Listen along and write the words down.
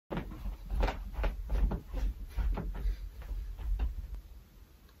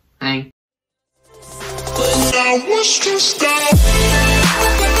I was just out.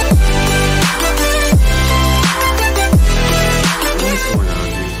 What's going on,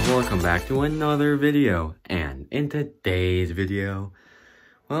 dudes? Welcome back to another video. And in today's video,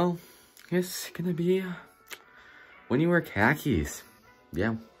 well, it's gonna be when you wear khakis.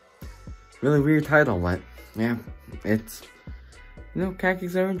 Yeah, really weird title, but yeah, it's, you know,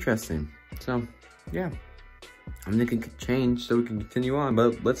 khakis are interesting. So yeah, I'm making a change so we can continue on,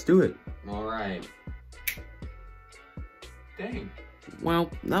 but let's do it. All right. Dang.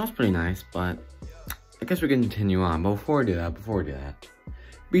 Well, that was pretty nice, but I guess we can continue on. But before we do that,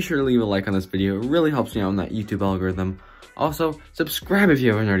 be sure to leave a like on this video. It really helps me out in that YouTube algorithm. Also, subscribe if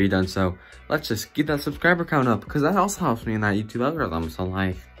you haven't already done so. Let's just get that subscriber count up, because that also helps me in that YouTube algorithm. So,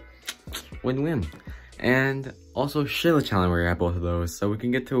 like, win-win. And also share the channel where you're at both of those, so we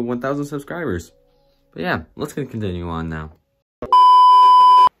can get to 1,000 subscribers. But yeah, let's continue on now.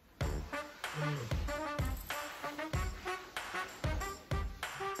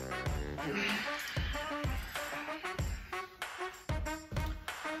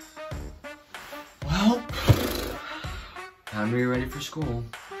 Well, time to be ready for school.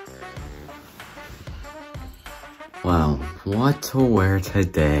 Well, what to wear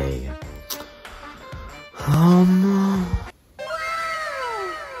today?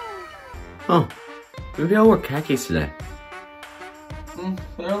 Oh, maybe I'll wear khakis today.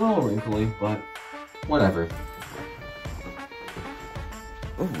 They're a little wrinkly, but whatever.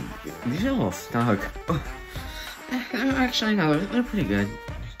 Oh, these are a little snug. Oh, actually, no, they're pretty good.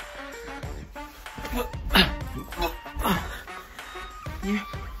 Yeah,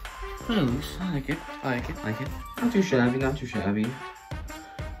 pretty loose. I like it. Not too shabby, not too shabby.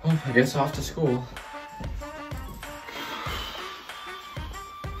 Well, I guess off to school.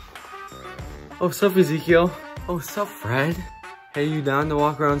 Oh, sup, Ezekiel? Oh, sup, Fred? Hey, you down to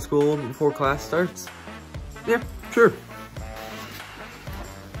walk around school before class starts? Yeah, sure.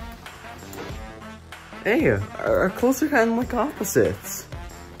 Hey, our clothes are kind of like opposites.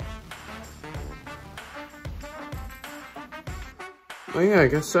 Oh yeah, I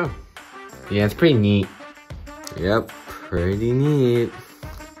guess so. Yeah, it's pretty neat. Yep, pretty neat.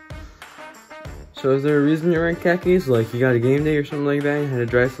 So is there a reason you're wearing khakis? Like you got a game day or something like that? You had to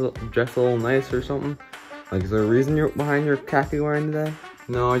dress a little nice or something? Like is there a reason you're behind your khaki wearing today?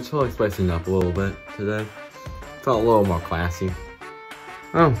 No, I just felt like spicing it up a little bit today. Felt a little more classy.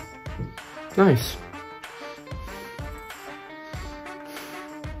 Oh, nice.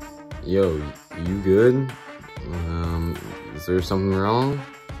 Yo, you good? Is there something wrong?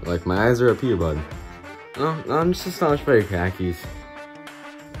 Like my eyes are up here, bud. No, I'm just astonished by your khakis.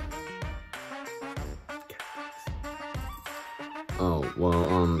 Oh,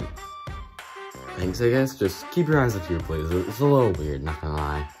 well, thanks, I guess. Just keep your eyes up here, please. It's a little weird, not gonna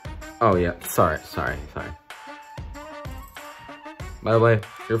lie. Oh, yeah, sorry. By the way,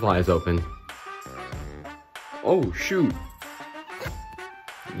 your fly is open. Oh, shoot.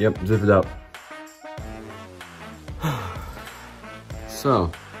 Yep, zip it up.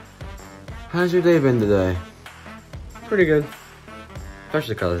 So, how's your day been today? Pretty good.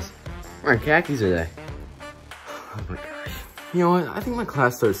 Especially because I'm wearing khakis today. Oh my gosh. You know what? I think my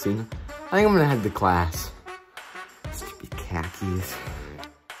class starts soon. I think I'm gonna head to class. Stupid khakis.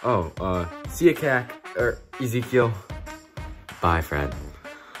 Oh, see ya, Ezekiel. Bye, Fred.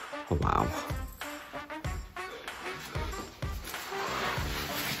 Oh, wow.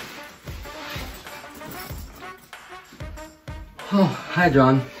 Oh, hi,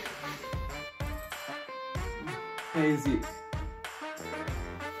 John. Hey, Zeke.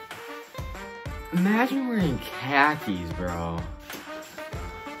 Imagine wearing khakis, bro.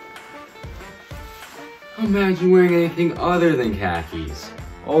 Imagine wearing anything other than khakis.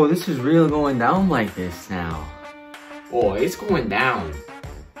 Oh, this is really going down like this now. Oh, it's going down.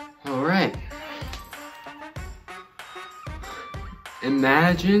 All right.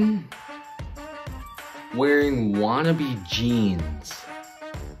 Imagine wearing wannabe jeans.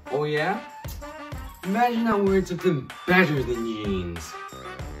 Oh yeah? Imagine not wearing something better than jeans.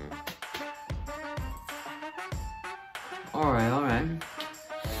 Alright.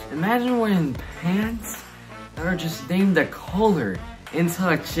 Imagine wearing pants that are just named a color until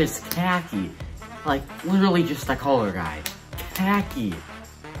it's just khaki. Like, literally just a color guide. Khaki.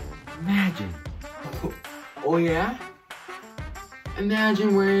 Imagine. Oh yeah?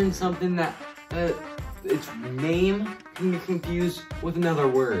 Imagine wearing something that, its name can be confused with another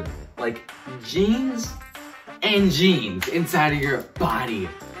word. Like, jeans and jeans inside of your body.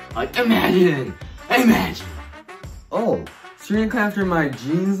 Like, imagine. Oh, so you're gonna come after my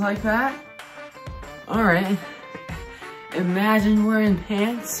jeans like that? Alright. Imagine wearing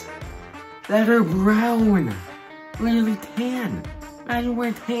pants that are brown. Literally tan. Imagine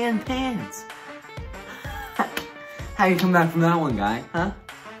wearing tan pants. How you come back from that one, guy? Huh?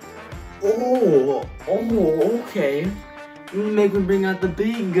 Oh, okay. You make me bring out the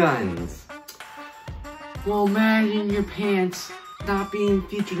big guns. Well, imagine your pants not being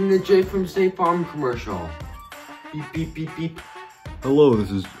featured in the Jake from State Farm commercial. Beep, beep, beep, beep. Hello,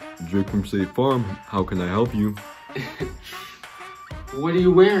 this is Jake from State Farm. How can I help you? What are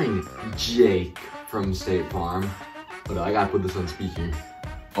you wearing, Jake from State Farm? Hold on, I gotta put this on speaker.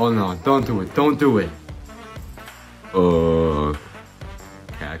 Oh no, don't do it, don't do it.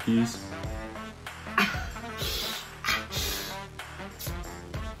 Khakis?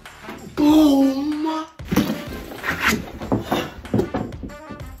 Boom!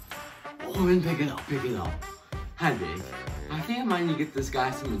 Oh, and pick it up, pick it up. Hi, Big. I think I might need to get this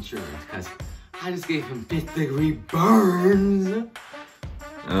guy some insurance, because I just gave him 5th-degree burns.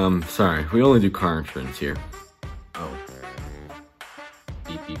 Sorry, we only do car insurance here. Oh.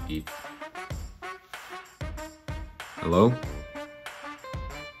 Beep, beep, beep. Hello?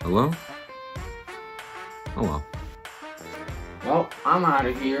 Hello? Oh well. Well, I'm out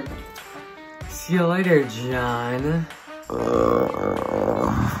of here. See you later, John.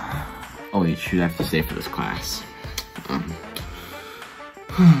 Oh wait, shoot, I have to stay for this class.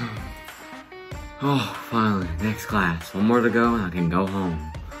 Oh, finally, next class. One more to go and I can go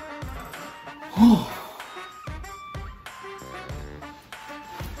home. Oh.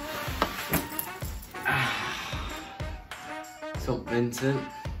 So, Vincent.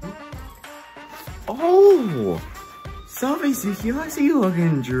 Oh! So basically, I see you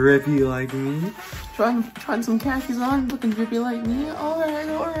looking drippy like me. Trying some khakis on, looking drippy like me. Alright,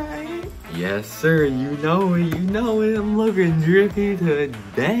 alright. Yes, sir, you know it, I'm looking drippy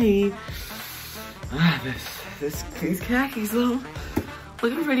today. These khakis though,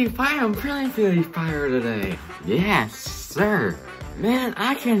 looking pretty fire. I'm feeling pretty fire today. Yes, sir. Man,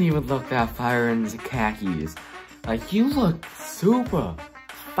 I can't even look that fire in the khakis. Like, you look super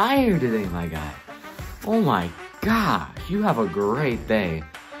fire today, my guy. Oh my gosh, you have a great day.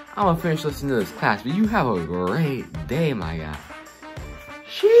 I'm gonna finish listening to this class, but you have a great day, my guy.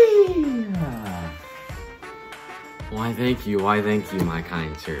 Shee. Why thank you, my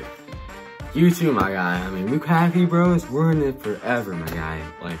kind sir. You too, my guy. I mean, we Khaki bros, we're in it forever, my guy.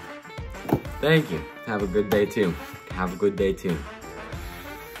 Like, thank you. Have a good day too. Have a good day too.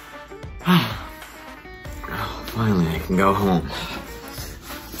 Oh, finally, I can go home.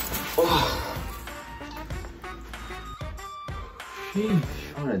 Oh. Sheesh,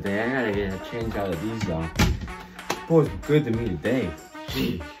 what a day. I gotta get a change out of these though. Boy, it's good to me today.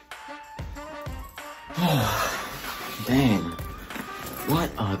 Sheesh. Oh, dang.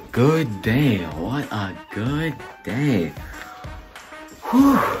 What a good day. What a good day.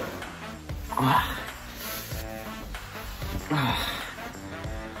 Whew.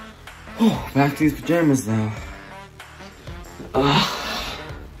 Oh, back to these pajamas though.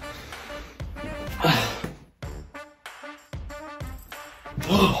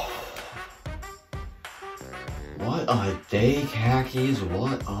 What a day, Khakis.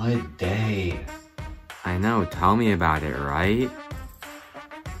 What a day. I know, tell me about it, right?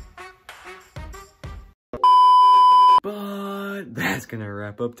 But that's gonna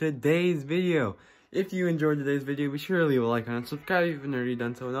wrap up today's video. If you enjoyed today's video, be sure to leave a like and subscribe if you've already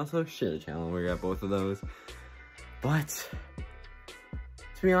done so, and also share the channel. We got both of those. But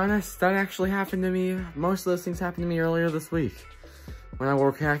to be honest, that actually happened to me. Most of those things happened to me earlier this week when I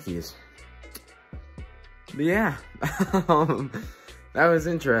wore khakis. But yeah, that was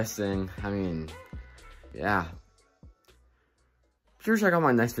interesting. I mean, yeah. Be sure to check out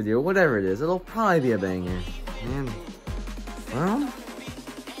my next video, whatever it is. It'll probably be a banger. And, well,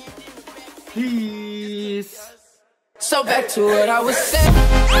 peace. So back to what I was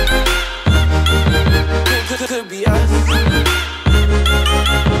saying.